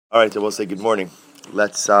All right, I will say good morning.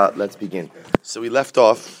 Let's begin. So we left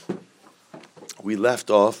off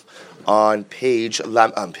on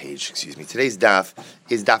excuse me. Today's daf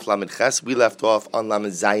is daf Lamed Ches. We left off on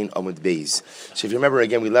Lamed Zayin Amud Beis. So if you remember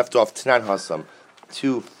again, we left off Tanan Hasam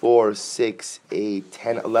 2, 4, 6, 8,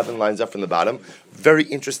 10, 11 lines up from the bottom. Very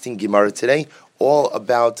interesting Gemara today, all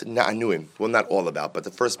about Na'anuim. Well, not all about, but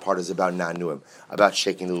the first part is about Na'anuim, about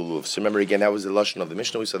shaking the lulav. So remember again, that was the lashon of the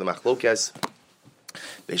Mishnah. We saw the Machlokes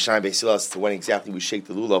Beishan Beisilas to when exactly we shake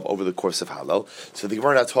the lulav over the course of Hallel. So the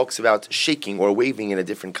Gemara now talks about shaking or waving in a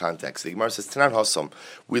different context. The Gemara says Tanan Hasam.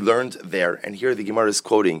 We learned there, and here the Gemara is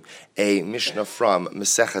quoting a Mishnah from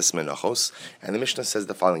Meseches Menachos, and the Mishnah says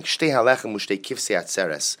the following: Shtei halechem u'shtei kivsei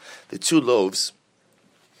atzeres. The two loaves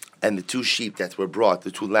and the two sheep that were brought,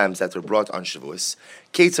 the two lambs that were brought on Shavuos,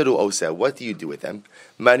 Keitzaru Oseh, what do you do with them?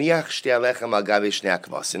 Maniach shtei alechem al gavei shnei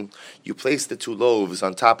akvasin. You place the two loaves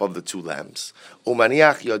on top of the two lambs.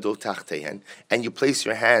 Umaniach yado tachtehen, and you place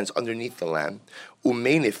your hands underneath the lamb.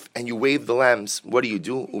 Umenif, and you wave the lambs. What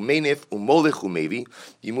do? Umenif, umolich umevi.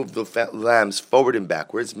 You move the lambs forward and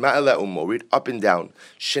backwards. Ma'ala umorid, up and down.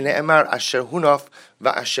 Shene'emar asher hunaf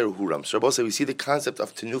va'asher huram. So Rabbi, we see the concept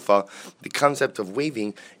of tenufa, the concept of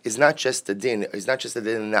waving, is not just the din in the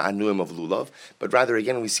anuim of lulav, but rather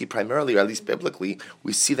again we see primarily, or at least biblically,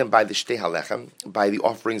 we see them by the shtei halechem, by the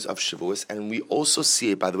offerings of Shavuos, and we also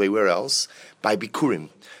see it, by the way, where else? By Bikurim.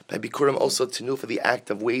 By Bikurim also, tenufa, the act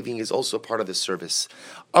of waving, is also part of the service.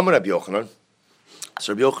 Amar Rabbi Yochanan.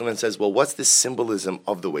 So Rabbi Yochanan says, well, what's the symbolism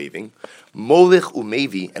of the waving? Molich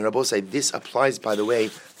umevi, and Rabbi said this applies, by the way,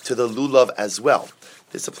 to the lulav as well.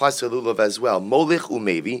 This applies to the lulav as well. Molich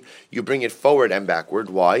umevi, you bring it forward and backward.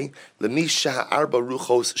 Why? Lemisha arba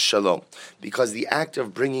ruchos shalom. Because the act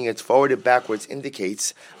of bringing it forward and backwards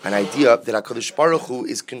indicates an idea that HaKadosh Baruch Hu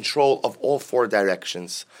is control of all four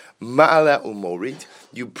directions. Ma'ala umorid,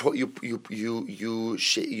 you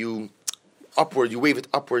upward, you wave it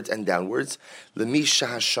upwards and downwards. Lemisha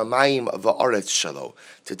hashamayim va'aretz shalo,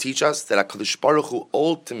 to teach us that HaKadosh Baruch Hu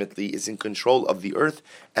ultimately is in control of the earth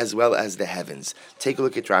as well as the heavens. Take a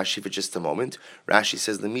look at Rashi for just a moment. Rashi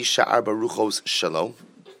says, Lemisha arba ruchos shalo.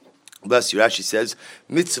 Bless you. Rashi says,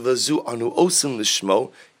 Mitzvah zu anu osim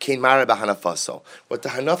lishmo kein mara b'hanafaso. What the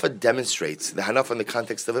Hanafa demonstrates, the Hanafa in the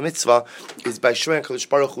context of a mitzvah, is by showing HaKadosh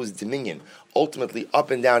Baruch Hu's dominion, ultimately up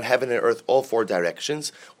and down, heaven and earth, all four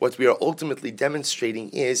directions. What we are ultimately demonstrating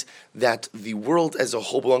is that the world as a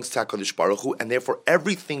whole belongs to HaKadosh Baruch Hu, and therefore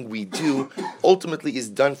everything we do ultimately is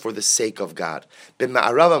done for the sake of God.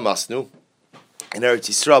 B'ma'arava masnu, in Eretz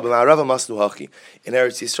Yisrael, b'ma'arava masnu hachi. In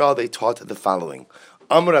Eretz Yisrael, they taught the following.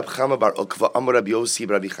 Amar Rab Chama bar Okva, Amar Rab Yosi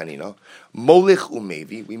bar Rabbi Chanina, Molich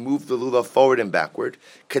umevi, we move the lulav forward and backward,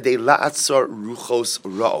 Kadei la'atzar ruchos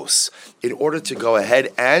ra'os, in order to go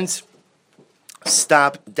ahead and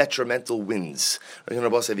stop detrimental winds.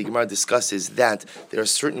 The Gemara discusses that there are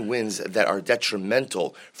certain winds that are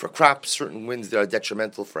detrimental for crops, certain winds that are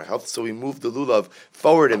detrimental for health, so we move the lulav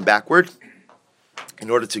forward and backward, in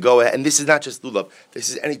order to go ahead, and this is not just lulav, this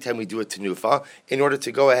is anytime we do a tenufa, in order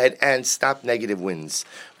to go ahead and stop negative winds,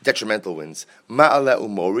 detrimental winds. Ma'ala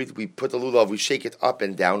umorid, we put the lulav, we shake it up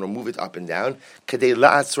and down, or move it up and down, kadei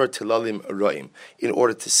la'atzor tilalim roim, in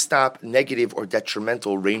order to stop negative or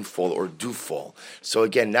detrimental rainfall or dewfall. So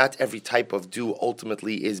again, not every type of dew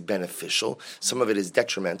ultimately is beneficial. Some of it is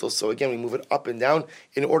detrimental. So again, we move it up and down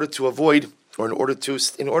in order to avoid, or in order to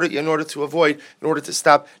stop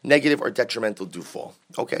negative or detrimental dewfall.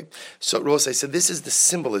 Okay, so Rosai said this is the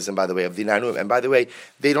symbolism, by the way, of the Na'anuim. And by the way,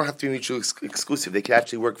 they don't have to be mutually exclusive. They can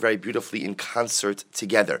actually work very beautifully in concert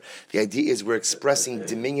together. The idea is we're expressing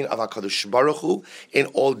dominion of HaKadosh Baruch Hu in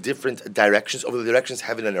all different directions, over the directions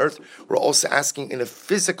heaven and earth. We're also asking in a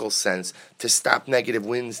physical sense to stop negative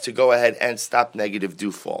winds, to go ahead and stop negative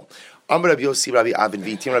dewfall. Amar Rabbi Yosi Rabbi Avin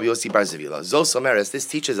V'itim Rabbi Yosi Bar Zavila. Zos Omeres, this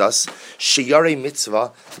teaches us Shiyarei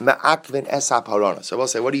Mitzvah Ma'akvin Esap Harana. So I will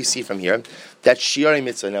say, what do you see from here? That Shiyarei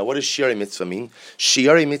Mitzvah. Now, what does Shiyarei Mitzvah mean?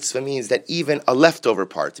 Shiyarei Mitzvah means that even a leftover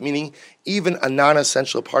part, meaning even a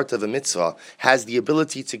non-essential part of a mitzvah, has the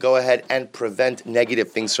ability to go ahead and prevent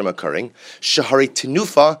negative things from occurring. Shahari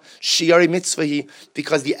Tenufa, Shiyarei Mitzvahi,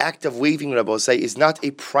 because the act of waving, Rabbi say, is not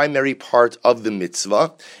a primary part of the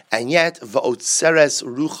mitzvah, and yet Va'otzeres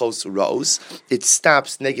Ruchos Ra'os, it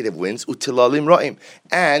stops negative winds, Utilalim Ra'im,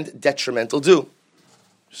 and detrimental dew.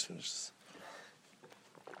 Just finish this.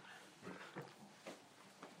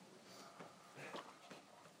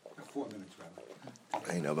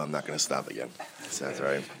 I know, but I'm not going to stop again. Sounds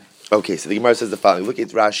right. Okay, so the Gemara says the following. Look at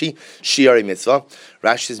Rashi, Shiari Mitzvah.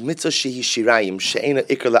 Rashi says, Mitzvah shehi shirayim she'ena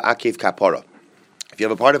ikr la'akev kapara. If you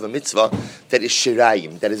have a part of a mitzvah that is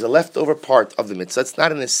shirayim, that is a leftover part of the mitzvah, it's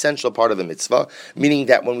not an essential part of the mitzvah, meaning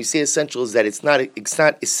that when we say essential is that it's not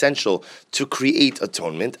essential to create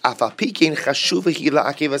atonement.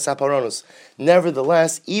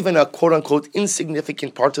 Nevertheless, even a quote-unquote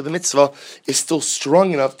insignificant part of the mitzvah is still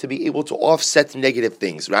strong enough to be able to offset negative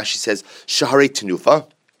things. Rashi says, Shaharei Tenufa,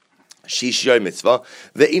 mitzvah,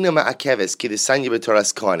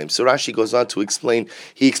 So Rashi goes on to explain.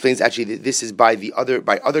 He explains actually that this is by other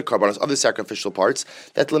karbanos, other sacrificial parts.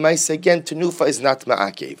 That lemaisa again, tenufa is not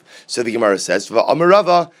ma'akev. So the Gemara says,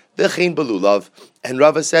 va'amarava v'chein belulav, and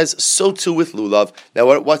Rava says, so too with lulav.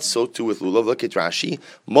 Now, what's so too with lulav? Look at Rashi.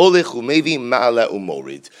 Molech umevi ma'ala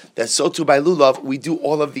umorid. That so too by lulav, we do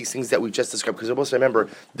all of these things that we just described. Because also remember,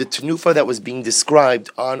 the tenufa that was being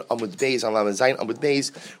described on Amud Beis, on Lamed Zayin Amud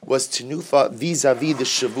Beis, was tenufa vis-a-vis the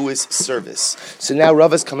Shavuos service. So now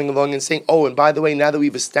Rava is coming along and saying, oh, and by the way, now that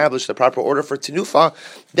we've established the proper order for tenufa,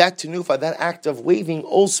 that act of waving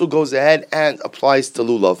also goes ahead and applies to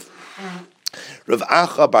lulav. Rav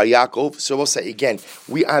Acha Bar Yaakov. So we'll say again,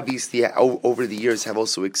 we obviously over the years have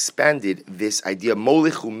also expanded this idea.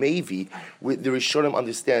 Molechu Mevi, with the Rishonim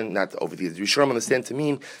understand, not over the years, the Rishonim understand to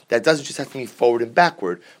mean that it doesn't just have to mean forward and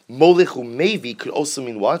backward. Molechu Mevi could also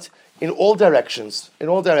mean what? In all directions,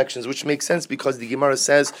 which makes sense because the Gemara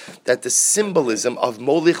says that the symbolism of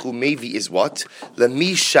Molechu Mevi is what?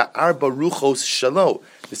 Lemi Sha'ar Baruchos Shalo.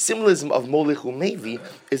 The symbolism of Molechu Mevi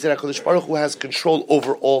is that HaKadosh Baruch Hu has control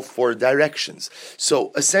over all four directions.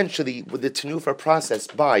 So essentially, with the Tenufa process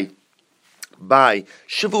by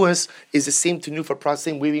Shavuos is the same tenufa process,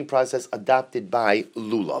 same weaving process adopted by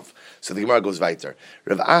lulav. So the Gemara goes weiter.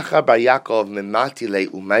 Rav Acha Bar Yaakov mematile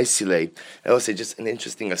umaisile. I will say just an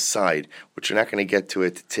interesting aside, which we're not going to get to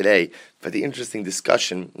it today, but the interesting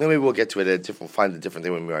discussion. Maybe we'll get to it find a different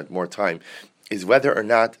day when we have more time. Is whether or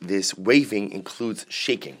not this waving includes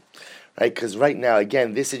shaking. Right, because right now,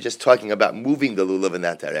 again, this is just talking about moving the lulav in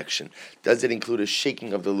that direction. Does it include a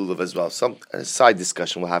shaking of the lulav as well? Some side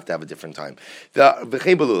discussion we'll have to have a different time. So Rav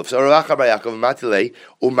Acha Bar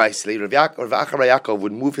Yaakov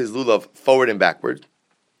would move his lulav forward and backward.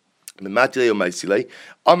 Amar,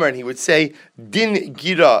 and he would say, Din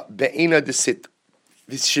gira be'ena desit.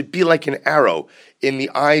 This should be like an arrow in the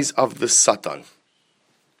eyes of the Satan.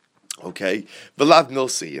 Okay, Velav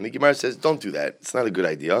Milsi, and the Gemara says, don't do that. It's not a good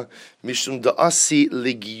idea. Mishum da'asi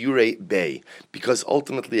legiyure bay, because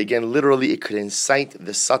ultimately, again, literally, it could incite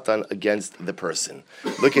the Satan against the person.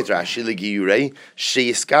 Look at Rashi legiyure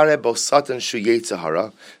sheyiskare bo Satan shu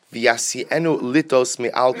yetzahara. Litos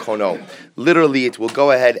me'al kono. Literally, it will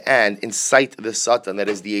go ahead and incite the Satan, that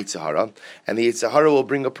is the Yetzer Hara, and the Yetzer Hara will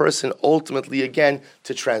bring a person ultimately again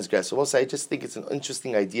to transgress. So also, I just think it's an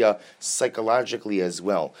interesting idea psychologically as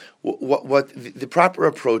well. What the proper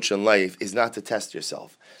approach in life is not to test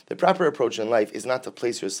yourself. The proper approach in life is not to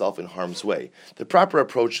place yourself in harm's way. The proper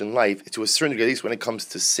approach in life, to a certain degree, at least when it comes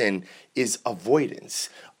to sin, is avoidance.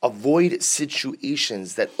 Avoid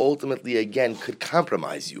situations that ultimately, again, could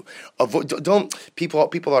compromise you.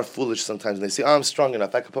 People are foolish sometimes and they say, I'm strong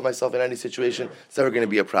enough, I can put myself in any situation, it's never going to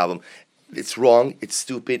be a problem. It's wrong, it's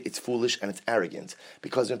stupid, it's foolish, and it's arrogant.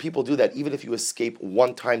 Because when people do that, even if you escape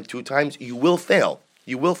one time, two times, you will fail.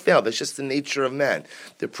 You will fail. That's just the nature of man.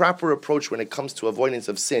 The proper approach when it comes to avoidance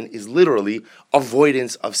of sin is literally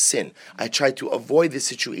avoidance of sin. I try to avoid the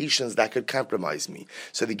situations that could compromise me.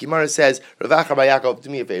 So the Gemara says, Rav Acha Bar Yaakov, do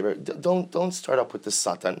me a favor. Don't start up with the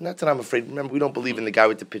Satan. Not that I'm afraid. Remember, we don't believe in the guy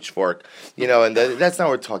with the pitchfork, and that's not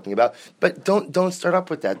what we're talking about. But don't start up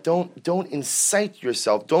with that. Don't incite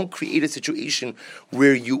yourself. Don't create a situation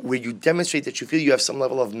where you demonstrate that you feel you have some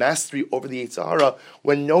level of mastery over the Yetzer Hara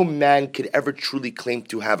when no man could ever truly claim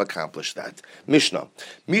to have accomplished that. Mishnah.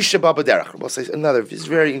 Misha Baba Derech. We'll say another. This is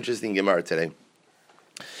very interesting Gemara today.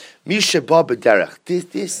 Misha Baba Derech.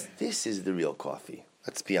 This is the real coffee.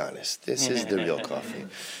 Let's be honest. This is the real coffee.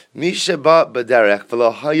 Misha Baba Derech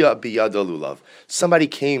v'lo haya biyado lulav. Somebody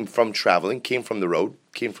came from the road,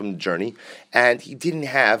 came from the journey, and he didn't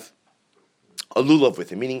have a lulav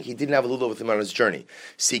with him, meaning he didn't have a lulav with him on his journey.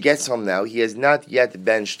 So he gets home now. He has not yet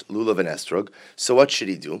benched lulav and estrog. So what should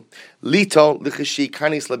he do? Lito l'cheshi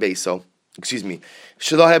kanis labeso. Excuse me.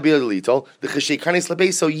 So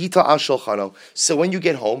when you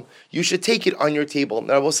get home, you should take it on your table.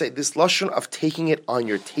 Now I will say this lashon of taking it on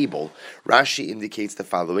your table, Rashi indicates the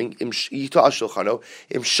following: So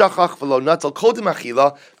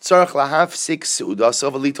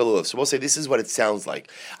we'll say this is what it sounds like.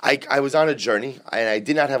 I was on a journey and I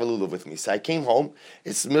did not have a lulav with me. So I came home.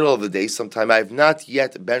 It's the middle of the day sometime. I have not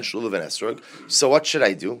yet benched lulav and esrog. So what should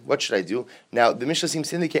I do? Now the Mishnah seems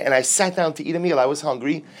to indicate, and I sat down to eat a meal. I was hungry.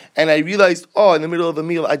 hungry, and I realized, in the middle of a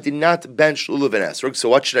meal, I did not bench lulav and esrog. So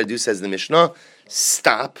what should I do, says the Mishnah?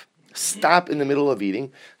 Stop in the middle of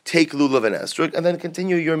eating, take lulav and esrog, and then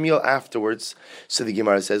continue your meal afterwards. So the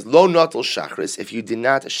Gemara says, Lo natal shachris, if you did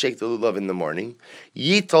not shake the lulav in the morning,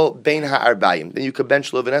 yital bein ha'arbayim, then you could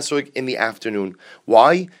bench lulav and esrog in the afternoon.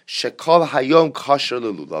 Why? Shekol hayom kosher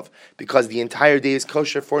lulav, because the entire day is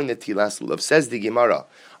kosher for netilas lulav. Says the Gemara,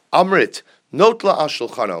 Amrit, Notla al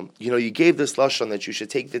shulchanom. You gave this lashon that you should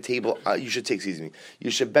take the table. You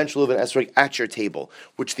should bench lulav and esrog at your table,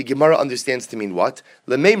 which the Gemara understands to mean what?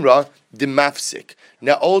 Lememra demafsik.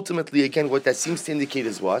 Now, ultimately, again, what that seems to indicate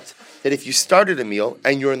is what? That if you started a meal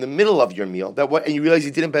and you're in the middle of your meal, and you realize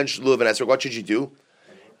you didn't bench lulav and esrog, what should you do?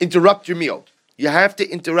 Interrupt your meal. You have to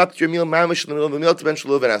interrupt your meal, mamish, in the middle of a meal to bench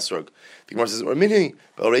lulav and esrog. The Gemara says, "Ormini,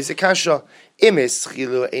 b'oreis kasha, imis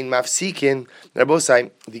chilu ein mafsikin." Rabosai,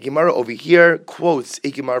 the Gemara over here quotes a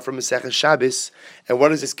Gemara from Masechah Shabbos, and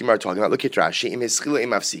what is this Gemara talking about? Look at Rashi. Imis chilu ein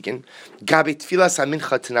mafsikin. Gabi tfilas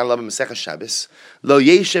hamincha tanan la b'Masechah Shabbos. Lo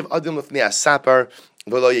yeshev adam lefnei asapar,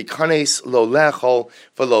 v'lo yikanes lo lechol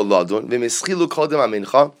v'lo ladun. V'mis chilu kodem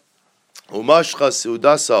hamincha. Umashcha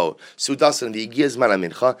sudaso and the Igiyaz man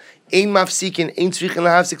amincha ein mafsikin ein tzrichin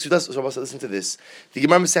lahavsik sudaso. So listen to this. The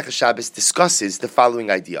Gemara Masechah Shabbos discusses the following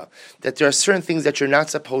idea, that there are certain things that you're not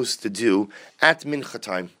supposed to do at mincha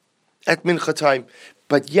time.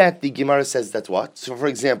 But yet the Gemara says that what? So for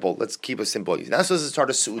example, let's keep it simple. You're not supposed to start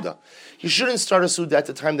a suda. You shouldn't start a suda at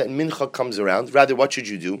the time that mincha comes around. Rather, what should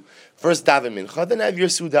you do? First daven mincha, then have your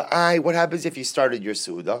suda. What happens if you started your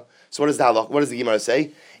suda? So what does the Gemara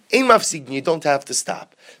say? Ein mafsik, you don't have to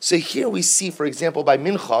stop. So here we see, for example, by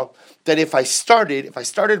mincha, that if I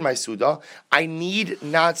started my suda, I need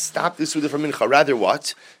not stop the suda for mincha. Rather,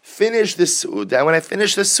 what? Finish the suda. And when I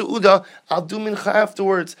finish the suda, I'll do mincha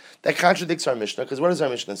afterwards. That contradicts our Mishnah, because what does our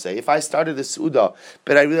Mishnah say? If I started the suda,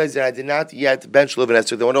 but I realized that I did not yet bench lulav and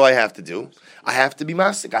esrog, then what do I have to do? I have to be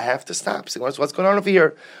masik. I have to stop. So what's going on over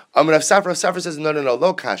here? Rav Safra says, no,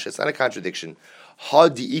 lo kasha. It's not a contradiction. Ha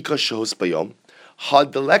di'ika shehus bayom.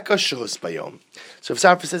 Hadaleka shehus bayom. So if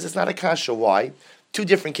Safra says it's not a kasha, why? Two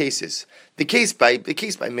different cases. The case by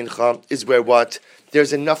mincha is where what?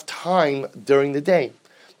 There's enough time during the day.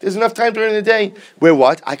 There's enough time during the day where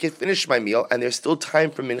what? I can finish my meal and there's still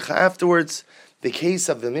time for mincha afterwards. The case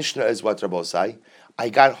of the Mishnah is what, Rabosai? I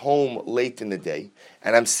got home late in the day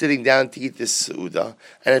and I'm sitting down to eat this suda,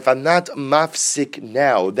 and if I'm not mafsik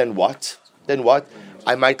now, then what?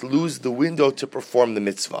 I might lose the window to perform the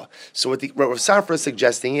mitzvah. So what Rav Safra is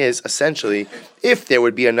suggesting is, essentially, if there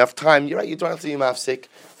would be enough time, you're right, you don't have to be mafsik,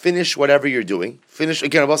 finish whatever you're doing.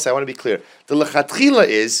 Again, I want to be clear. The lechatchila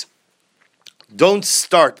is, don't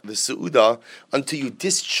start the su'udah until you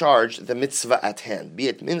discharge the mitzvah at hand, be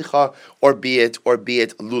it mincha or be it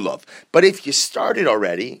lulav. But if you started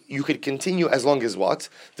already, you could continue as long as what?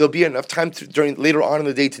 There'll be enough time later on in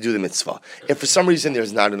the day to do the mitzvah. If for some reason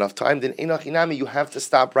there's not enough time, then einach inami, you have to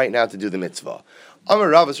stop right now to do the mitzvah. Amar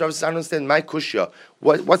Rav says, I don't understand my kushya.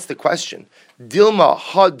 What's the question? Dilma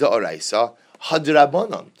had da'oraisa.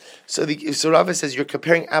 Hadrabanan. So Rava says you're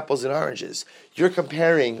comparing apples and oranges. You're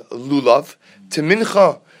comparing lulav to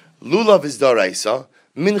mincha. Lulav is daraisa,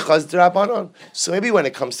 mincha is drabanan. So maybe when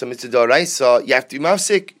it comes to mitzvah daraisa, you have to be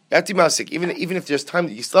mafsik. Even if there's time,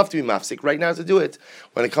 you still have to be mafsik right now to do it.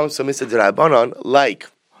 When it comes to mitzvah drabanan, like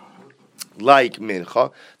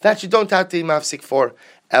mincha, that you don't have to be mafsik for.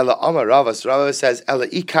 Ella Amar Rava. So Rava says, Ella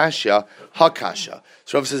ikasha hakasha.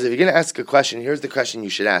 So Rava says, if you're going to ask a question, here's the question you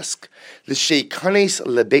should ask. L'sheikanes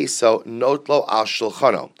lebeso notlo al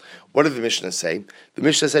shulchano. What did the Mishnah say? The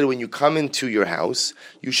Mishnah said when you come into your house,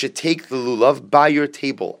 you should take the lulav by your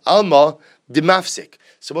table. Alma demafsik.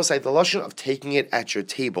 So both sides, the lashon of taking it at your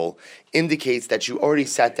table indicates that you already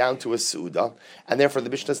sat down to a su'udah, and therefore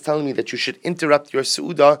the Mishnah is telling me that you should interrupt your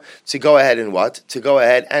su'udah to go ahead and what? To go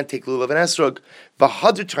ahead and take lulav and esrog. But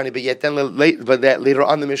later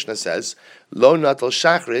on the Mishnah says, Lo natal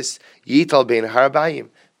shachris yital bein harbayim.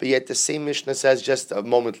 But yet the same Mishnah says just a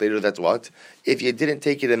moment later that what? If you didn't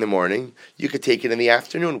take it in the morning, you could take it in the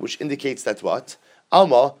afternoon, which indicates that what?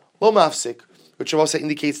 Alma lo mafsik. Which also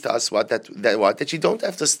indicates to us that you don't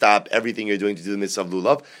have to stop everything you're doing to do the mitzvah of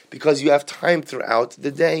lulav, because you have time throughout the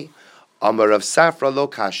day. Amar Rav Safra lo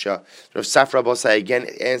kasha. Rav Safra Bosai again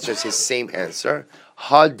answers his same answer.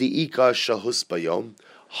 Had diika shahus bayom.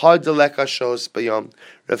 Had deleka shahus bayom.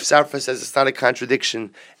 Rav Safra says it's not a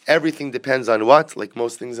contradiction. Everything depends on what? Like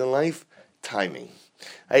most things in life, timing.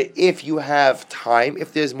 Right? If you have time,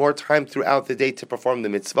 if there's more time throughout the day to perform the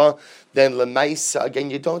mitzvah, then lemaisa, again,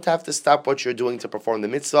 you don't have to stop what you're doing to perform the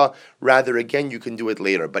mitzvah. Rather, again, you can do it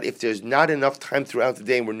later. But if there's not enough time throughout the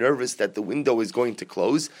day and we're nervous that the window is going to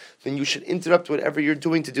close, then you should interrupt whatever you're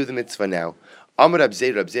doing to do the mitzvah now. Amar Rab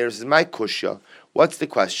Zeira says, my kushya, what's the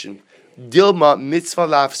question? Dilma mitzvah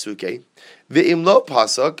lafsuke. V'im lo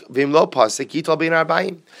pasuk yital bein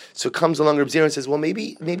arba'im. So comes along Reb Zeira and says, well,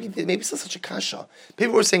 maybe it's not such a kasha. Maybe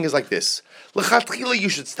what we're saying is like this: L'chatchila, you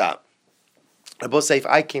should stop. I both say, if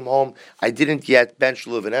I came home, I didn't yet bench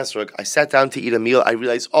lulav and esrog, I sat down to eat a meal, I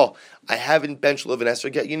realized, I haven't benched lulav and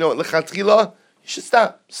esrog yet. You know what? L'chatchila, you should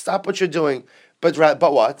stop. Stop what you're doing. But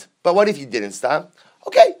what? But what if you didn't stop?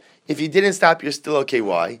 Okay. If you didn't stop, you're still okay.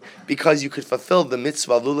 Why? Because you could fulfill the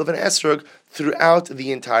mitzvah of lulav and esrog throughout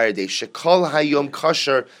the entire day. Shekol hayom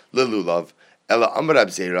kasher lelulav ela amar Rab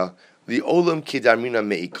Zeira the olam kidarmina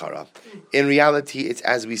meikara. In reality, it's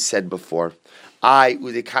as we said before. I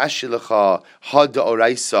udekashi lecha had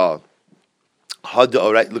oraisa.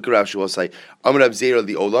 Look at Rashi will say amar Rab Zeira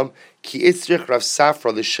the olam ki itzrich Rav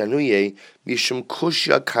Safra l'shanuye mishum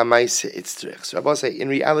kushya kamaise itzrich. So Rabbi say, in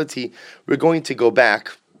reality, we're going to go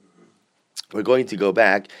back and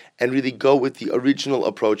really go with the original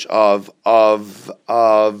approach of Rav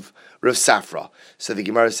Safra. So the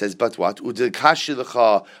Gemara says, but what? So we'll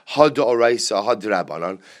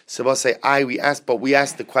say, we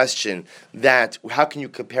asked the question that how can you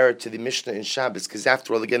compare it to the Mishnah in Shabbos? Because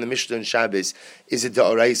after all, again, the Mishnah in Shabbos is it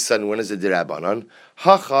d'oraisa and when is it d'Rabbanan?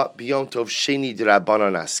 Hacha b'yom tov sheni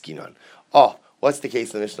d'Rabbanan askinan. What's the case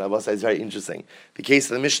of the Mishnah? Abba say it's very interesting. The case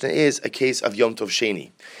of the Mishnah is a case of Yom Tov Sheni.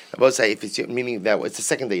 Abba say if it's meaning that it's the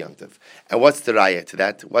second day Yom Tov. And what's the raya to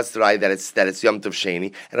that? What's the raya that it's Yom Tov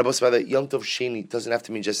Sheni? And Abba say that Yom Tov Sheni doesn't have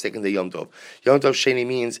to mean just second day Yom Tov. Yom Tov Sheni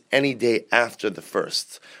means any day after the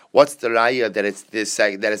first. What's the raya that it's the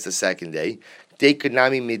second day?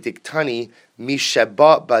 Dekunami midiktani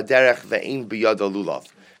misheba baderech ve'in biyad lulav.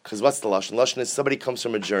 Because what's the lashon? Lashon is somebody comes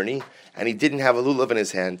from a journey and he didn't have a lulav in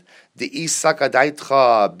his hand. The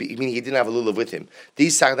isakadaitcha, meaning he didn't have a lulav with him. The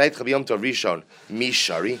isakadaitcha b'yom tov rishon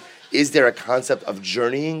mishari. Is there a concept of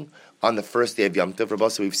journeying on the first day of Yom Tov? Rabbi,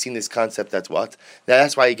 so we've seen this concept. That's what. Now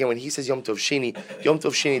that's why again when he says Yom Tov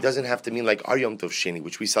Sheni doesn't have to mean like our Yom Tov Sheni,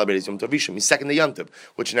 which we celebrate as Yom Tov Rishon. Means second day Yom Tov,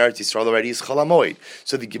 which in Eretz Yisrael already is Chol HaMoed.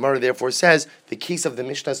 So the Gemara therefore says the case of the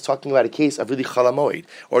Mishnah is talking about a case of really Chol HaMoed,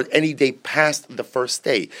 or any day past the first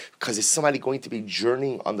day. Because is somebody going to be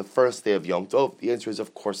journeying on the first day of Yom Tov? The answer is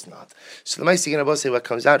of course not. So the Ma'aseh Rabbi say what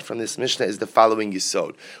comes out from this Mishnah is the following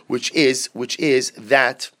yisod, which is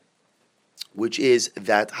that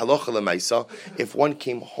halacha lemaisa, if one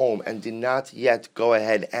came home and did not yet go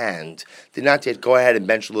ahead and bench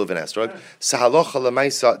lulav and esrog, so halacha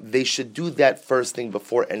lemaisa, they should do that first thing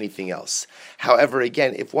before anything else. However,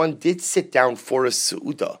 again, if one did sit down for a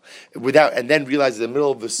seuda and then realize in the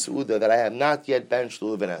middle of the seuda that I have not yet benched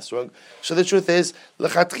lulav and esrog, so the truth is,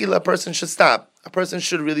 lechatchila, a person should stop. A person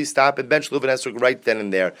should really stop and bench lulav and esrog right then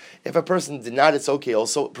and there. If a person did not, it's okay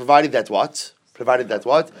also, provided that what?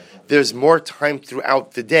 There's more time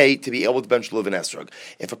throughout the day to be able to bench lulav and esrog.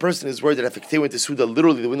 If a person is worried that if they went to Suda,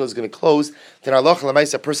 literally the window is going to close, then halacha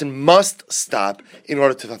l'maisa, a person must stop in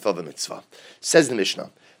order to fulfill the mitzvah. Says the Mishnah,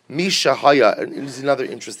 Misha haya, and this is another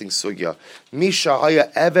interesting sugya, Misha haya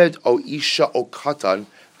eved o isha o katan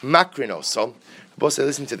makrino. So, both say,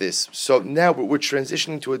 listen to this. So now we're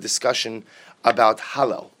transitioning to a discussion about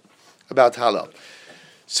halal.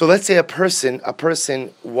 So let's say a person,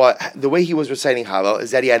 the way he was reciting halal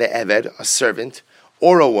is that he had an eved, a servant,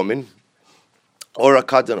 or a woman, or a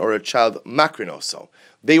katan, or a child, makrinoso.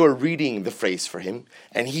 They were reading the phrase for him,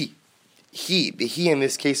 and he in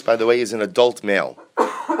this case, by the way, is an adult male.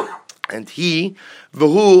 And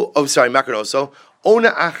makrinoso,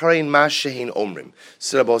 Ona acharein ma shehin omrim.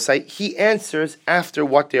 So Rabosai, he answers after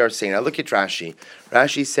what they are saying. Now look at Rashi.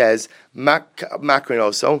 Rashi says,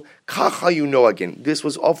 makrinoso, kacha you know again. This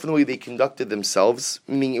was often the way they conducted themselves,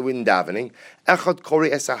 meaning in davening. Echad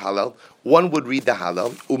kori es halal. One would read the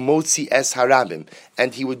halal, umotzi es harabim,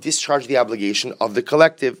 and he would discharge the obligation of the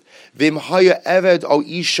collective. Vim haya eved o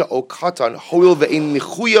isha o katan, hoil ve'in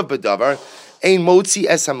michuya bedavar, ein motzi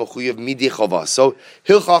es hamechuyev midi chava. So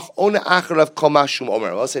hilchach ona acharav kol mashum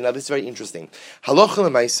omer. I'll say now this is very interesting. Halacha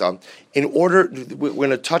l'maisa. In order, we're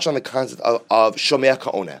going to touch on the concept of shomea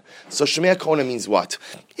ka'ona. So shomea ka'ona means what?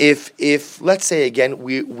 If let's say again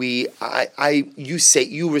you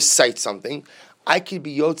recite something, I could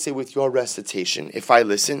be yotze with your recitation if I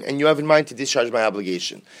listen, and you have in mind to discharge my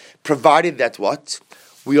obligation, provided that what?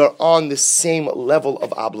 We are on the same level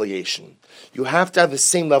of obligation. You have to have the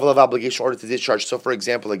same level of obligation in order to discharge. So, for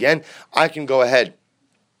example, again, I can go ahead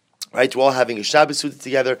Right, we're all having a Shabbos Suda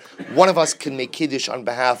together. One of us can make Kiddush on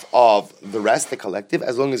behalf of the rest, the collective,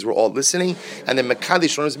 as long as we're all listening. And then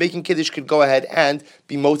Mekadosh, one who's making Kiddush, could go ahead and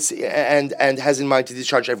be motzi and has in mind to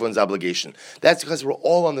discharge everyone's obligation. That's because we're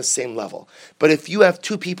all on the same level. But if you have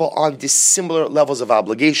two people on dissimilar levels of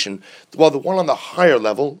obligation, well, the one on the higher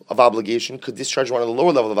level of obligation could discharge one on the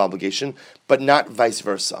lower level of obligation, but not vice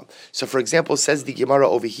versa. So, for example, says the Gemara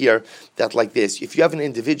over here that like this: if you have an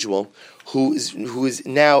individual who is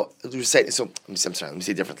now reciting, so I'm sorry, let me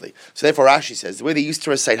say it differently. So therefore Rashi says, the way they used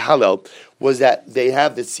to recite Hallel was that they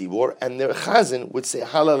have the tzibor, and their chazan would say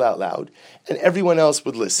Hallel out loud, and everyone else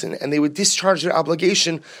would listen, and they would discharge their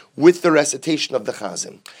obligation with the recitation of the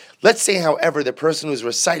chazan. Let's say, however, the person who's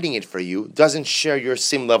reciting it for you doesn't share your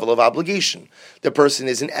same level of obligation. The person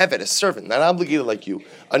is an eved, a servant, not obligated like you,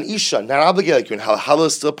 an isha, not obligated like you, and Hallel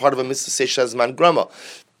is still part of a mitzvah seisha zman grama.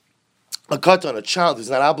 A katan, a child who's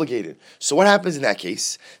not obligated. So what happens in that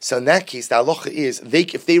case? So in that case, the halacha is,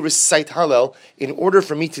 if they recite Hallel, in order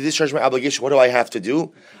for me to discharge my obligation, what do I have to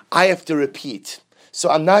do? I have to repeat. So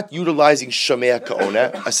I'm not utilizing Shomea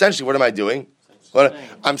Ka'ona. Essentially, what am I doing? Well,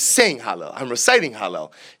 I'm saying Hallel. I'm reciting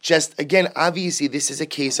Hallel. Just, again, obviously, this is a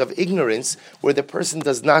case of ignorance where the person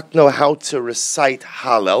does not know how to recite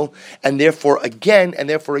Hallel, and therefore, again,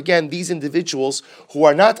 these individuals who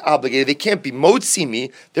are not obligated, they can't be motzi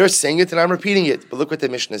me, they're saying it and I'm repeating it. But look what the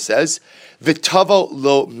Mishnah says, V'tavo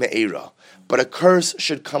lo me'era. But a curse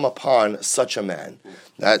should come upon such a man.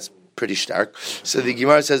 That's pretty stark. So the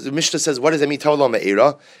Gemara says, the Mishnah says, what does that mean? Tavo lo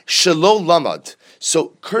me'era. Shelo lamad.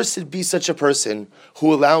 So, cursed be such a person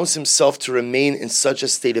who allows himself to remain in such a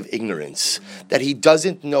state of ignorance that he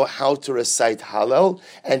doesn't know how to recite Hallel,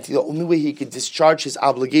 and the only way he can discharge his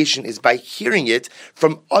obligation is by hearing it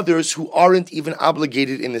from others who aren't even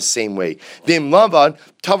obligated in the same way. So, both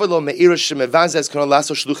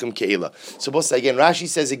again, Rashi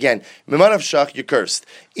says again, you're cursed.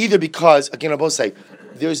 Either because, again, both say,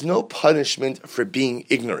 there's no punishment for being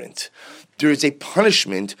ignorant. There is a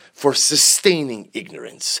punishment for sustaining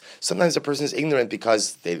ignorance. Sometimes a person is ignorant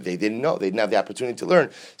because they didn't know, they didn't have the opportunity to learn.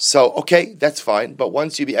 So, okay, that's fine. But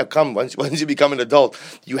once you become an adult,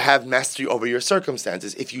 you have mastery over your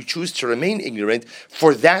circumstances. If you choose to remain ignorant,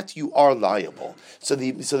 for that you are liable. So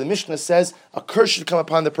the Mishnah says a curse should come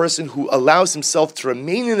upon the person who allows himself to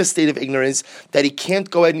remain in a state of ignorance that he can't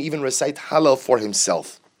go ahead and even recite Hallel for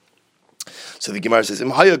himself. So the Gemara says,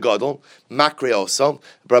 Imhaya Gadol, Makre also.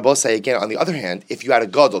 Brabosai again, on the other hand, if you had a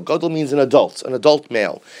Gadol means an adult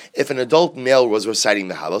male. If an adult male was reciting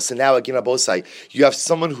the Hallel, so now again, Brabosai, you have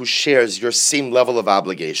someone who shares your same level of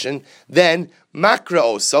obligation, then Makre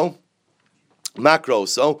also,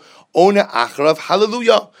 Ona Acharav,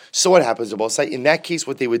 hallelujah. So what happens, Brabosai? In that case,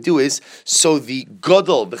 what they would do is, so the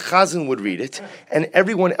Gadol, the Chazan would read it, and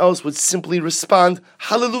everyone else would simply respond,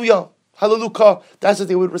 hallelujah. Hallelujah. That's what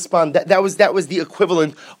they would respond. That was the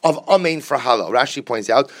equivalent of Amen for Hallel. Rashi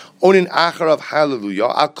points out, Onin Acharav Hallelujah,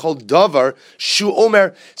 Akol Davar Shu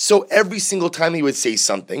Omer. So every single time he would say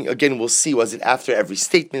something, again, we'll see, was it after every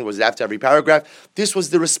statement, was it after every paragraph? This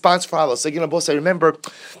was the response for Hallel. So again, boss, I remember,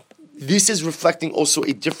 this is reflecting also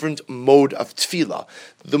a different mode of tefillah.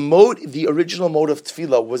 The original mode of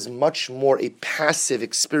tefillah was much more a passive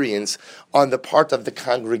experience on the part of the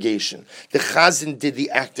congregation. The chazan did the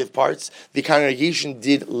active parts, the congregation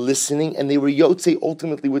did listening, and they were yotze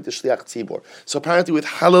ultimately with the shliach tzibor. So apparently with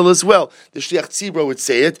Hallel as well, the shliach tzibor would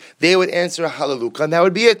say it, they would answer Hallelujah, and that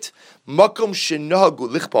would be it. Makom shenahagu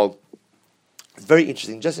lichpal. It's very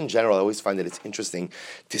interesting. Just in general, I always find that it's interesting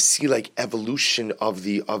to see like evolution of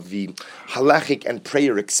the halachic and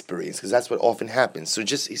prayer experience, because that's what often happens. So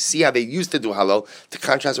just see how they used to do Hallel to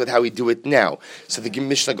contrast with how we do it now. So the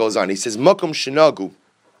Mishnah goes on. He says, "Makom shenagu."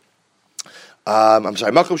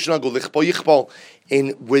 Makom shenagu lichpol yichpol.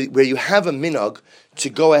 In where you have a minhag to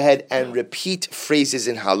go ahead and repeat phrases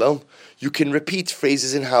in Hallel. You can repeat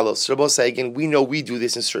phrases in Hallel. So Rabbi say again, we know we do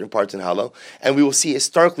this in certain parts in Hallel, and we will see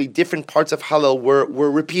historically different parts of Hallel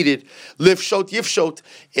were repeated. Liv shot, yiv shot.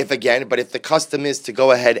 If the custom is to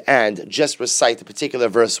go ahead and just recite a particular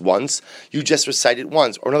verse once, you just recite it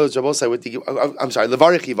once. Or in other words, Rabbi say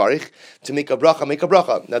levarich yivarich, to make a bracha, make a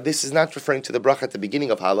bracha. Now this is not referring to the bracha at the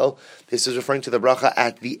beginning of Hallel. This is referring to the bracha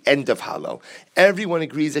at the end of Hallel. Everyone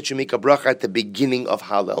agrees that you make a bracha at the beginning of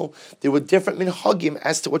Hallel. There were different minhagim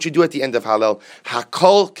as to what you do at the end of Hallel.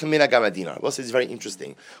 Hakol kamina gamadina. Well, it's very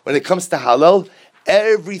interesting. When it comes to Hallel,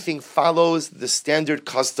 everything follows the standard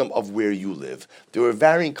custom of where you live. There were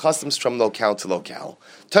varying customs from locale to locale.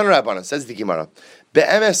 Tan Rabbanan, says the Gemara,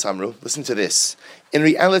 Be'emes Amru, listen to this. In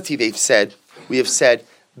reality, we have said,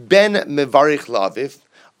 Ben mevarich laviv,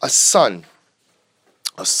 a son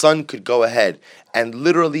a son could go ahead and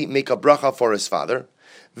literally make a bracha for his father.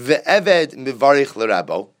 Ve'eved mivarich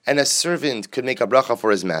l'rabo, and a servant could make a bracha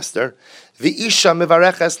for his master. Ve'isha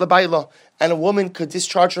mivareches l'bayla, and a woman could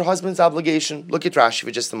discharge her husband's obligation. Look at Rashi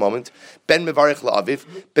for just a moment. Ben mivarich la'aviv,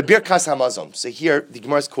 bebirkas hamazon. So here, the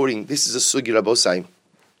Gemara is quoting, this is a sugya Rabosai.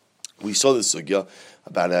 We saw this sugya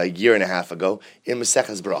about a year and a half ago in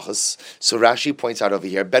Maseches Brachos. So Rashi points out over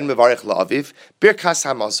here, Ben mevarich la'aviv, birkas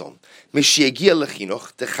hamazon, mishiagia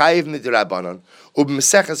lechinuch, dechayiv midrabanan,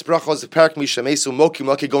 ub'Maseches Brachos perak mishamesu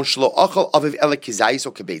moki gon shlo achol aviv ele kizayis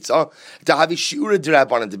o kebetza, dahavi shiura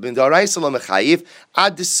drabanan debin daraisa lo mechayiv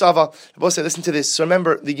ad disava. Listen to this. So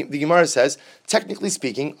remember, the Gemara says, technically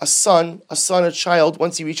speaking, a child,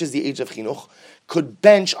 once he reaches the age of chinuch, could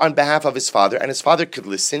bench on behalf of his father, and his father could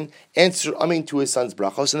listen, answer to his son's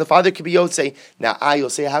brachos, and the father could be yotzei. Now, you'll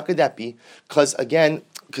say, how could that be? Because again,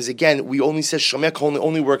 we only say shomek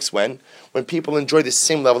only works when people enjoy the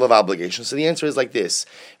same level of obligation. So the answer is like this: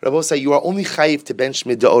 Rabbi say you are only chayiv to bench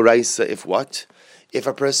mid'oraisa if what? If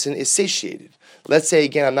a person is satiated. Let's say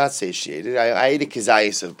again, I'm not satiated. I ate a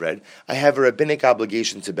kizayis of bread. I have a rabbinic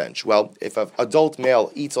obligation to bench. Well, if an adult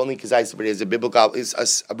male eats only kizayis of bread,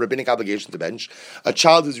 is a rabbinic obligation to bench. A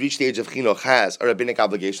child who's reached the age of chinuch has a rabbinic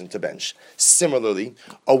obligation to bench. Similarly,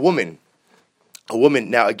 a woman.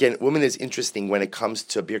 Now again, woman is interesting when it comes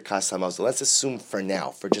to birkas hamazon. Let's assume for now,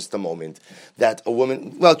 for just a moment, that a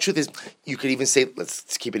woman, well, truth is, you could even say,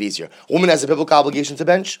 let's keep it easier. A woman has a biblical obligation to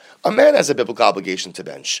bench. A man has a biblical obligation to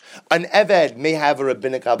bench. An eved may have a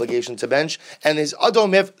rabbinic obligation to bench, and his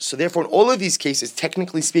adom ev. So therefore, in all of these cases,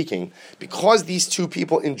 technically speaking, because these two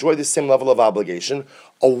people enjoy the same level of obligation,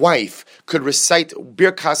 a wife could recite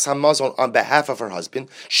birkas hamazon on behalf of her husband.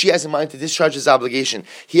 She has in mind to discharge his obligation.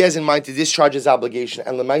 He has in mind to discharge his obligation.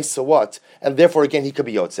 And lemaisa what? And therefore, again, he could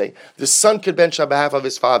be yotzei. The son could bench on behalf of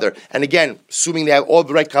his father. And again, assuming they have all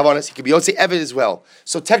the right kavanas, he could be yotzei eved as well.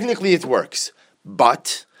 So technically, it works.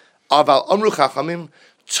 But aval amru chachamim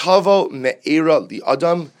tavo me'era li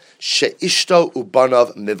adam she'ishto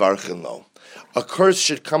ubanav mivarchin lo. A curse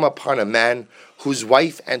should come upon a man whose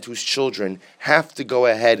wife and whose children have to go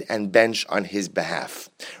ahead and bench on his behalf.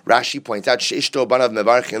 Rashi points out, She'ishto banav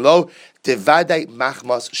mevarchin lo, devadai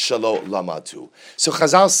machmas shalo lamatu. So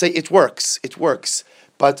Chazal say it works.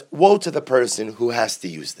 But woe to the person who has to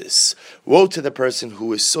use this. Woe to the person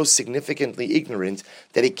who is so significantly ignorant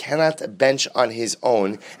that he cannot bench on his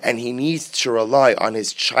own, and he needs to rely on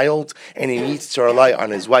his child, and he needs to rely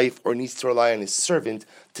on his wife, or needs to rely on his servant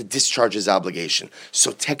to discharge his obligation.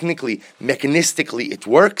 So technically, mechanistically, it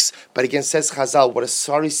works, but again, says Chazal, what a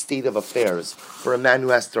sorry state of affairs for a man who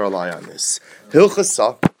has to rely on this.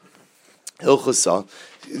 Hilchasa.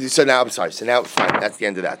 So now, fine, that's the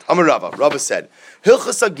end of that. Amar Rava. Rava said,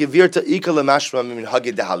 Hilchasa gevirta ika lemashma min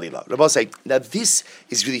hagid dehalila. Rava said, now this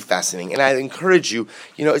is really fascinating, and I encourage you,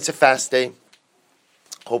 it's a fast day.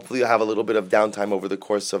 Hopefully you'll have a little bit of downtime over the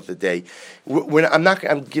course of the day.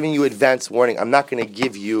 I'm giving you advance warning. I'm not going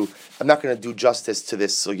to do justice to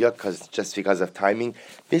this sugya just because of timing.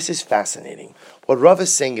 This is fascinating. What Rav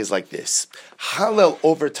is saying is like this. Hallel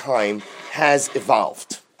over time has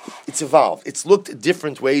evolved. It's evolved. It's looked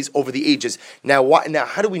different ways over the ages. Now,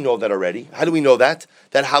 how do we know that already? How do we know that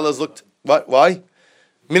Hallel's looked, what? Why?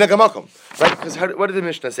 Minagamakom, right? Because what did the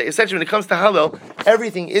Mishnah say? Essentially, when it comes to Hallel,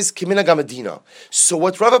 everything is kiminagamadina. So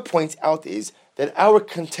what Rava points out is that our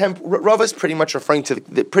Rava is pretty much referring to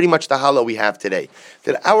the Hallel we have today.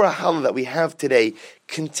 That our Hallel that we have today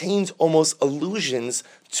contains almost allusions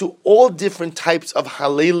to all different types of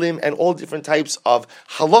Halelim and all different types of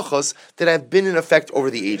halachos that have been in effect over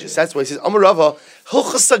the ages. That's why he says, Amar Rava,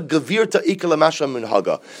 Hilchasa gavirta ika lemasha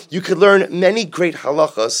minhaga. You could learn many great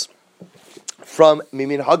halachos from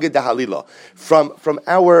Mimin Hagid Halila, from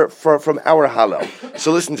our Hallel.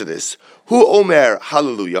 So listen to this. Hu Omer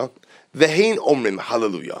Hallelujah, Vehein Omrim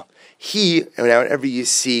Hallelujah. He, whenever you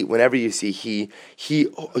see he,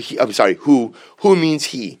 I'm sorry, who means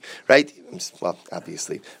he, right? Well,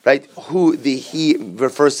 obviously, right? Who, the he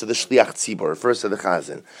refers to the Shliach Tzibor, refers to the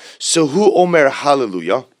Chazan. So Hu Omer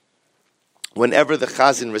Hallelujah. Whenever the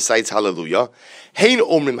Chazan recites Hallelujah, Hein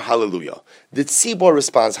Omrim Hallelujah. The Tzibor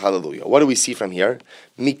responds Hallelujah. What do we see from here?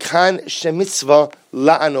 Mikan Shemitzvah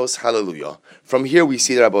La'anos Hallelujah. From here we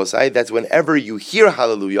see the Rabbosai that whenever you hear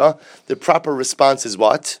Hallelujah, the proper response is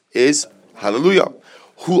what? Is Hallelujah.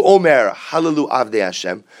 Hu Omer Hallelu Avdei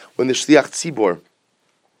Hashem. When the Shliach Tzibor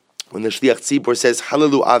says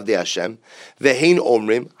Hallelu Avdei Hashem, Vehein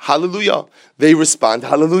Omrim Hallelujah. They respond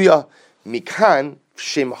Hallelujah. Mikan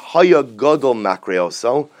Shem Haya Gadol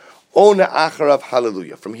Makreoso, Ona Acharav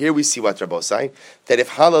Hallelujah. From here we see what Rabbi saying, that if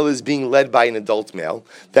Hallel is being led by an adult male,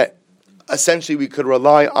 that essentially we could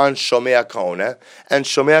rely on Shomea Ka'ona, and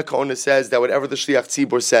Shomea Ka'ona says that whatever the Shliach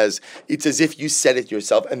Tzibur says, it's as if you said it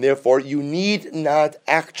yourself, and therefore you need not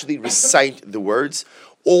actually recite the words.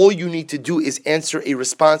 All you need to do is answer a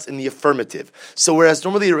response in the affirmative. So whereas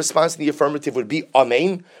normally a response in the affirmative would be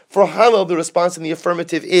Amen, for Hallel the response in the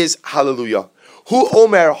affirmative is Hallelujah. Hu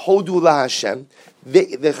Omer Hodu La Hashem. The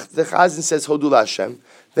Chazan says Hodu La Hashem.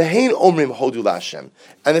 The Hein Omrim Hodu La Hashem.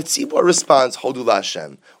 And the Tzibor responds Hodu La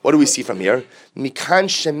Hashem. What do we see from here? Mikan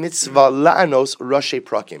Shemitzvah La'anos Rashi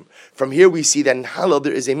Prakim. From here we see that in Hallel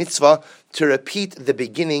there is a mitzvah to repeat the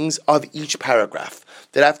beginnings of each paragraph.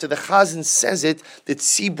 That after the Chazan says it, the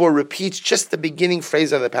Tzibor repeats just the beginning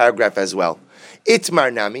phrase of the paragraph as well.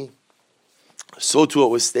 Itmar Nami. So too it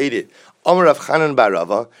was stated. Amar Rav Chanan bar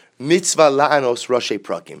Rava. Mitzvah la'anos Rashi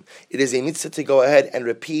prakim. It is a mitzvah to go ahead and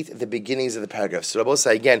repeat the beginnings of the paragraph. So Rabbi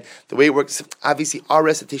say again, the way it works, obviously our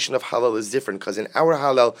recitation of Hallel is different because in our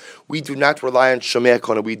Hallel, we do not rely on Shomea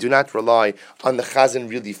Ka'ona. We do not rely on the Chazan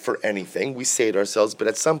really for anything. We say it ourselves, but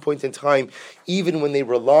at some point in time, even when they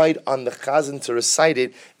relied on the Chazan to recite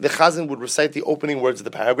it, the Chazan would recite the opening words of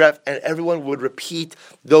the paragraph and everyone would repeat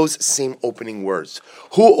those same opening words.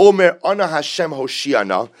 Hu Omer Ana Hashem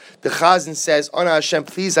Hoshiana. The Chazan says, Ana Hashem,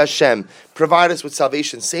 please Hashem, provide us with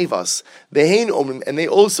salvation, save us. And they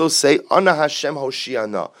also say, Ana Hashem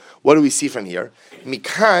Hoshiana. What do we see from here?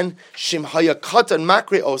 Mikan Shim Haya Katan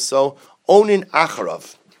Makre also Onin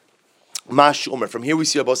Acharav. Mash Umer. From here we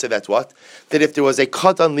see Rabbi say that's what? That if there was a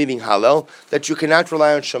Katan leading Hallel, that you cannot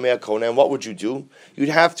rely on Shomea Ka'ona, and what would you do? You'd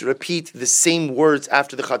have to repeat the same words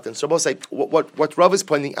after the Katan. So Rabbi say, what Rav is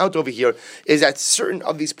pointing out over here is that certain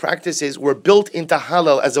of these practices were built into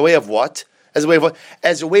Hallel as a way of what? As a way of what?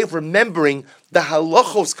 As a way of remembering the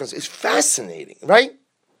halachos. It's fascinating, right?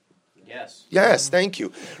 Yes, thank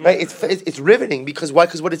you. Right? It's riveting because why?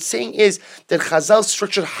 Because what it's saying is that Chazal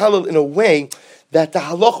structured Hallel in a way that the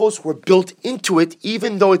halachos were built into it,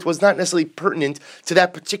 even though it was not necessarily pertinent to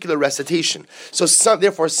that particular recitation. So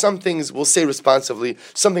therefore, some things we'll say responsively,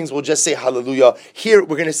 some things we'll just say hallelujah. Here,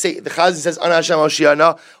 we're going to say, the Chazan says, Ana Hashem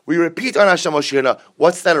Hoshiana. We repeat Ana Hashem Hoshiana.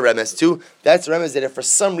 What's that a remez to? That's a remez that if for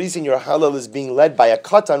some reason your hallel is being led by a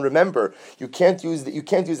katan, remember, you can't use the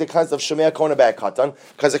concept of Shomea Ka'ona by a katan,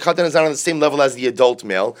 because the katan is not on the same level as the adult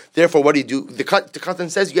male. Therefore, what do? The katan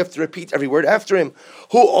says you have to repeat every word after him.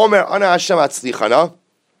 Hu Omer Ana Hashem Atzlichana.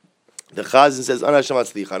 The Chazan says Ana Hashem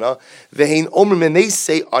Hatzlichana. Ve'hein Omer, and they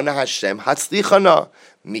say Ana Hashem Hatzlichana.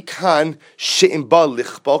 Mikan she'im ba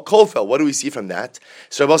lichba kofel. What do we see from that?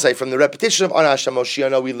 So Rabbi say, from the repetition of Ana Hashem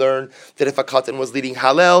Hoshiana, we learn that if a katan was leading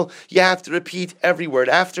Hallel, you have to repeat every word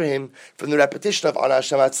after him. From the repetition of Ana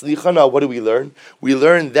Hashem Hatzlichana, what do we learn? We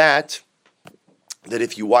learn that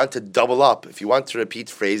if you want to double up, if you want to repeat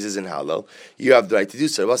phrases in Hallel, you have the right to do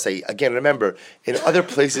so. I'll say, again, remember, in other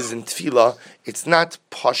places in Tefillah, it's not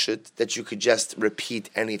pashut that you could just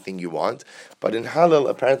repeat anything you want, but in Hallel,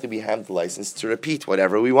 apparently we have the license to repeat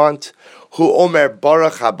whatever we want. Hu Omer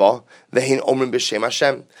Baruch Haba, Ve'hin Omrim B'Shem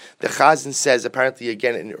Hashem. The Chazan says, apparently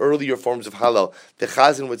again, in earlier forms of Hallel, the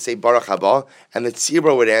Chazan would say Baruch Haba, and the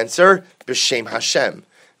Tzibur would answer B'Shem Hashem.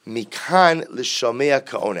 Mikan l'Shomea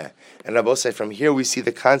Ka'ona. And Rabbi say, from here we see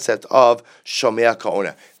the concept of Shomea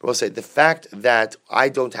Ka'ona. Rabbi say, the fact that I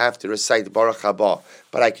don't have to recite Baruch Haba,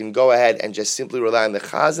 but I can go ahead and just simply rely on the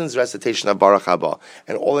Chazan's recitation of Baruch Haba,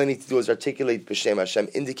 and all I need to do is articulate B'Shem Hashem,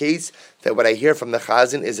 indicates that what I hear from the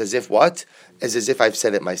Chazan is as if what? As if I've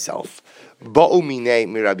said it myself. Ba'u minei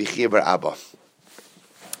mi Rabbi Chiya bar Abba.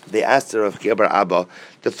 They asked Rabbi Chiya bar Abba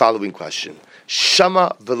the following question.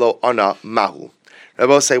 Shama v'lo ana mahu.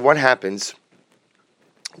 Rabbi say, what happens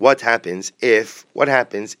if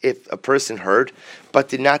a person heard but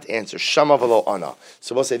did not answer? Shama v'lo ana.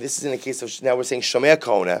 So we'll say this is in the case of, now we're saying Shomea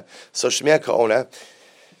Ka'ona. So Shomea Ka'ona,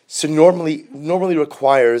 so normally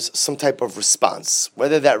requires some type of response.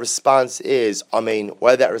 Whether that response is Amen,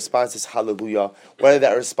 whether that response is Hallelujah, whether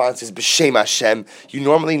that response is B'Shem Hashem, you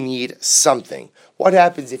normally need something. What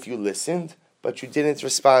happens if you listened but you didn't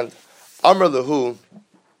respond? Amar Lahu.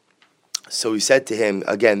 So he said to him,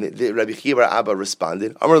 again, the Rabbi Chiya bar Abba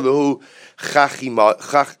responded, Amar Lahu Chachimaya,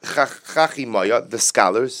 the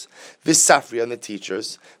scholars, V'Safriya, the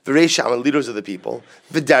teachers, V'Reisham, the leaders of the people,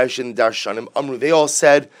 V'Darshan, Darshanim, Amru, they all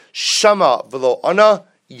said, Shama v'lo ana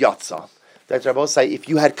yatsa. That Rabbi say, if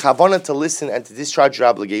you had kavanah to listen and to discharge your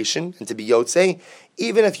obligation and to be yotzei,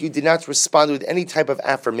 even if you did not respond with any type of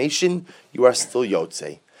affirmation, you are still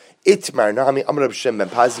yotzei. Itmar Nami Amr Rabbi Shem ben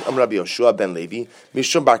Pazi Amr Rabbi Yoshua ben Levi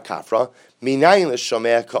Mishum Bar Kafra Minayin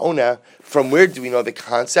l'shomea ka'ona. From where do we know the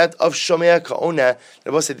concept of shomea ka'ona?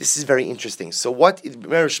 Rabbi said this is very interesting. So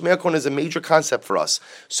remember, shomea ka'ona is a major concept for us.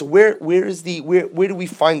 So where do we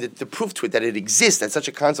find the proof to it that it exists, that such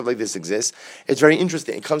a concept like this exists? It's very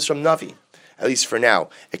interesting. It comes from Navi, at least for now.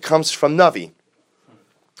 It comes from Navi.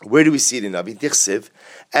 Where do we see it in Navi? Dichsiv,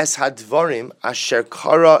 es hadvarim asher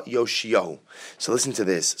kara Yoshiyahu. So listen to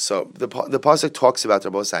this. So the pasuk talks about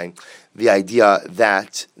Rabbi saying the idea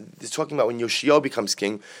that it's talking about when Yoshiyahu becomes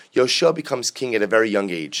king. Yoshiyahu becomes king at a very young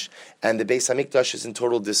age, and the Beis Hamikdash is in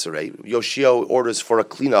total disarray. Yoshiyahu orders for a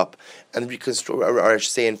cleanup and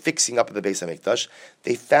and fixing up of the Beis Hamikdash.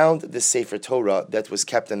 They found the Sefer Torah that was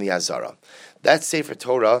kept in the Azara. That Sefer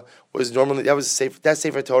Torah was normally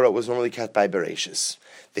kept by Bereshis.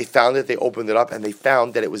 They found it, they opened it up, and they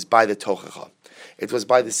found that it was by the Tochacha. It was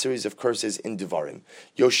by the series of curses in Devarim.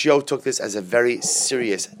 Yoshiyahu took this as a very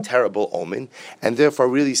serious, terrible omen, and therefore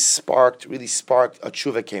really sparked a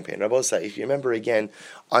tshuva campaign. Rabbi Osai, if you remember again,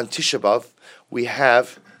 on Tisha B'Av, we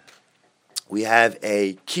have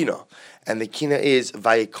a kina, and the kina is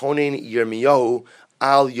Vayikonin Yirmiyahu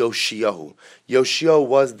al Yoshiyahu. Yoshiyahu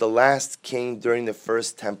was the last king during the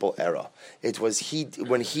first temple era. It was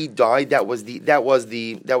when he died. That was the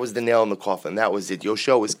nail in the coffin. That was it.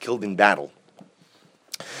 Yoshiyahu was killed in battle.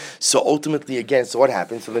 So ultimately, again, so what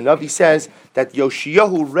happened? So the Navi says that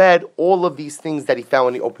Yoshiyahu read all of these things that he found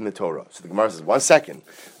when he opened the Torah. So the Gemara says, 1 second.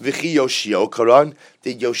 V'chi Yoshiyahu Karan.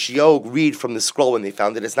 Did Yoshiyahu read from the scroll when they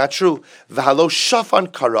found it? It's not true. V'halo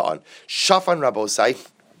Shafan Karan. Shafan Rabbosai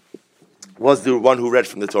was the one who read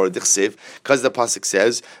from the Torah, Dichsiv, because the pasuk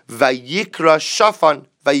says, Vayikra Shafan,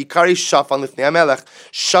 Vayikari Shafan Lifnei HaMelech.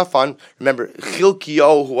 Shafan, remember,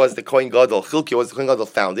 Chilkiyahu, who was the Kohen Gadol,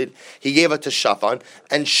 found it. He gave it to Shafan,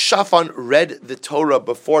 and Shafan read the Torah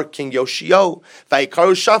before King Yoshiyahu.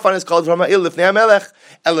 Vayikaru Shafan is called Rama'il Lifnei HaMelech.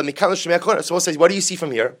 Ela Mikal Shemei HaKohen. So what says, what do you see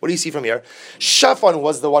from here? Shafan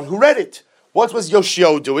was the one who read it. What was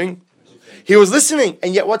Yoshiyahu doing? He was listening,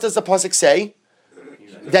 and yet what does the pasuk say?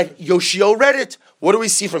 That Yoshiyahu read it. What do we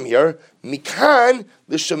see from here? Mikan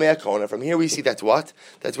l'shomea ka'ona. From here we see that what?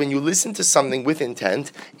 That when you listen to something with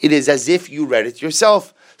intent, it is as if you read it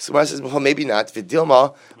yourself. So Gemara says, well, maybe not.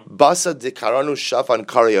 V'dilma basa dekaranu Shafan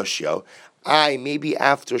kara Yoshiyahu. Maybe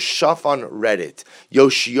after Shafan read it,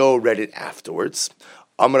 Yoshiyahu read it afterwards.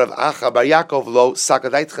 Amar Rav Acha bar Yaakov lo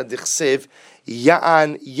sakadaitcha dichsev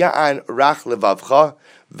ya'an rach levavcha.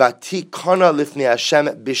 That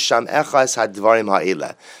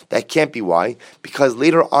can't be why, because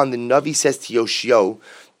later on the Navi says to Yoshiyahu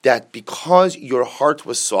that because your heart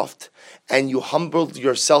was soft and you humbled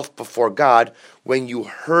yourself before God when you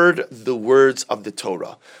heard the words of the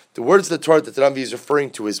Torah. The words of the Torah that the Navi is referring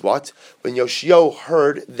to is what? When Yoshiyahu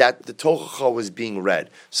heard that the Tochacha was being read.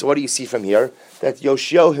 So what do you see from here? That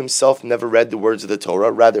Yoshiyahu himself never read the words of the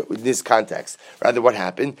Torah, rather in this context. Rather what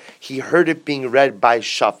happened? He heard it being read by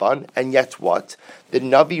Shafan, and yet what? The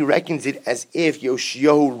Navi reckons it as if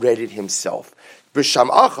Yoshiyahu read it himself.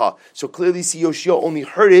 B'shamacha. So clearly see Yoshiyahu only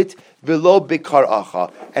heard it below bikar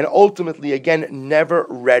acha, and ultimately again never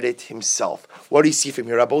read it himself. What do you see from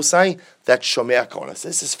here, Rabbi Osai? That shomea ka'ona. So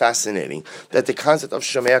this is fascinating. That the concept of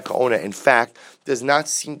shomea ka'ona, in fact, does not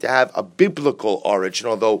seem to have a biblical origin.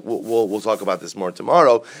 Although we'll talk about this more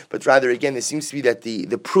tomorrow. But rather, again, it seems to be that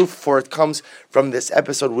the proof for it comes from this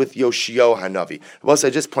episode with Yoshiyahu Hanavi. Rabbi Osai, I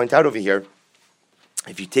just point out over here.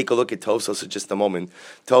 If you take a look at Tosas for just a moment,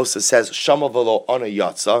 Tosas says, Shama v'lo ana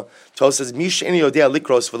yatsa. Tosas says, Mish eni yodea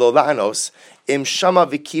likros v'lo la'anos, im shama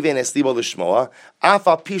v'kiven es libo l'shmoa,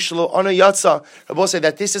 afa pishlo ana yatsa. Rabbi say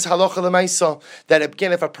that this is halacha l'maisa, that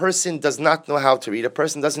again, if a person does not know how to read, a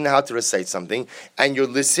person doesn't know how to recite something, and you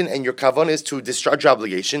listen, and your kavan is to discharge your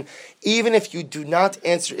obligation, even if you do not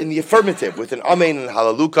answer in the affirmative, with an amen and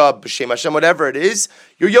halaluka, b'shem Hashem, whatever it is,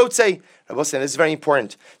 you're yotzei. Rabbi saying this is very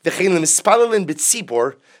important. V'chein l'mispalelin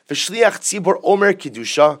b'tzibor, v'shliach tzibor omer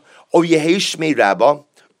kedusha, o yehesh mei rabba,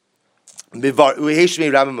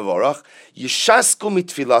 mevarach, yishasku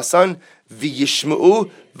mitfilasan, v'yishmeu,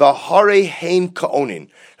 v'harei heim ka'onin.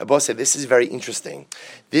 Rabbi said this is very interesting.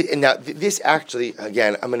 Now, this actually,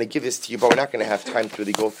 again, I'm going to give this to you, but we're not going to have time to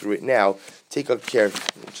really go through it now. Take good care.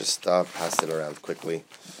 Just pass it around quickly.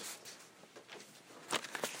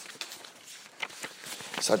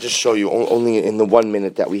 So I'll just show you only in the 1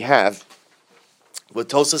 minute that we have. What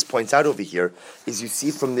Tosas points out over here is you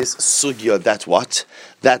see from this sugya that what?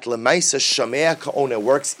 That lemaisa shamea ka'ona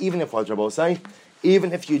works even if what Rabbi say,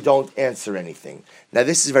 even if you don't answer anything. Now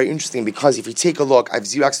this is very interesting because if you take a look, I've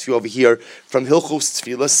xeroxed for you over here from Hilchos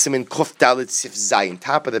Tefillah Simin Kuf Dalet Sif Zayin,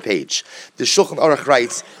 top of the page. The Shulchan Aruch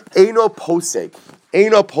writes, Eino posek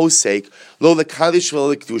Eino posek lo lekadish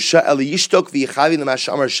v'lo lekdusha el yishtok v'yichavi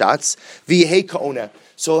l'mashamar shatz v'yehei ka'ona.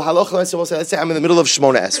 So halacha, let's say I'm in the middle of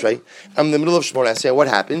Shmona Esrei. I'm in the middle of Shmona Esrei. What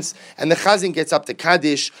happens? And the chazan gets up to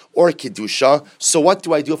Kaddish or Kedusha. So what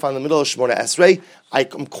do I do if I'm in the middle of Shmona Esrei?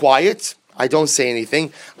 I'm quiet. I don't say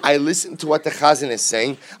anything. I listen to what the chazan is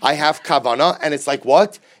saying. I have kavana, and it's like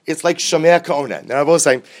what? It's like Shomea Ka'ona. Now, I was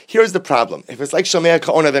saying, here's the problem. If it's like Shomea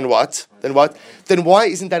Ka'ona, then what? Then what? Then why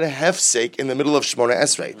isn't that a hefsek in the middle of Shmona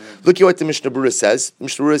Esrei? Look at what the Mishnah Berurah says. The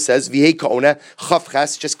Mishnah Berurah says, V'hei Ka'ona, Chav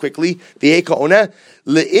Ches, just quickly, V'hei Ka'ona,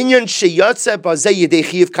 Le'inyan sheyatze bazeh yedei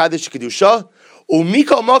chiv kaddish kedusha,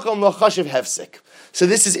 u'mika makam l'chashiv hefsek. So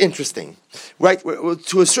this is interesting, right?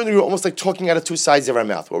 To a certain degree, we're almost like talking out of two sides of our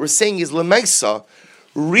mouth. What we're saying is, L'meisa,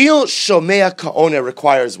 real Shomea Ka'ona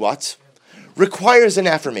requires what? Requires an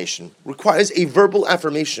affirmation, requires a verbal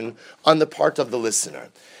affirmation on the part of the listener.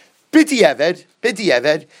 B'diavad,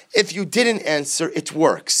 if you didn't answer, it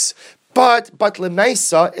works. But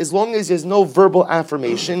l'maisa, as long as there's no verbal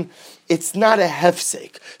affirmation, it's not a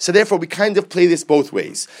hefsek. So therefore, we kind of play this both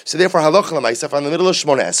ways. So therefore, halacha l'maisa, if I'm in the middle of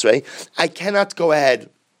Shmona Esrei, I cannot go ahead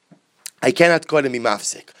and be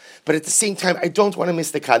mafsik. But at the same time, I don't want to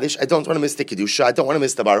miss the Kaddish, I don't want to miss the Kedusha, I don't want to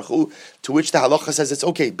miss the Baruch Hu, to which the halacha says it's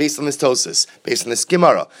okay, based on this Tosis, based on this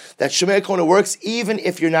Gemara, that Shomea Ka'ona works even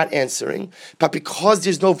if you're not answering, but because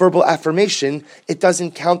there's no verbal affirmation, it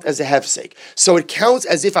doesn't count as a hefsek. So it counts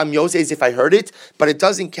as if I'm Yosei, as if I heard it, but it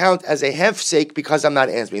doesn't count as a hefsek because I'm not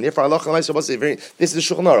answering. Therefore, halacha this is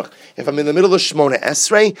the Shulchan Aruch. If I'm in the middle of Shmona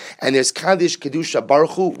Esrei, and there's Kaddish, Kedusha,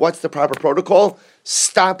 Baruch Hu, what's the proper protocol?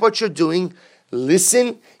 Stop what you're doing,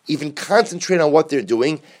 listen, even concentrate on what they're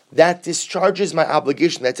doing. That discharges my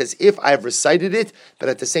obligation. That's as if I've recited it, but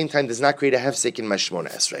at the same time does not create a hefsek in my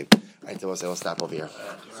Shmona Esrei. All right, so we'll stop over here.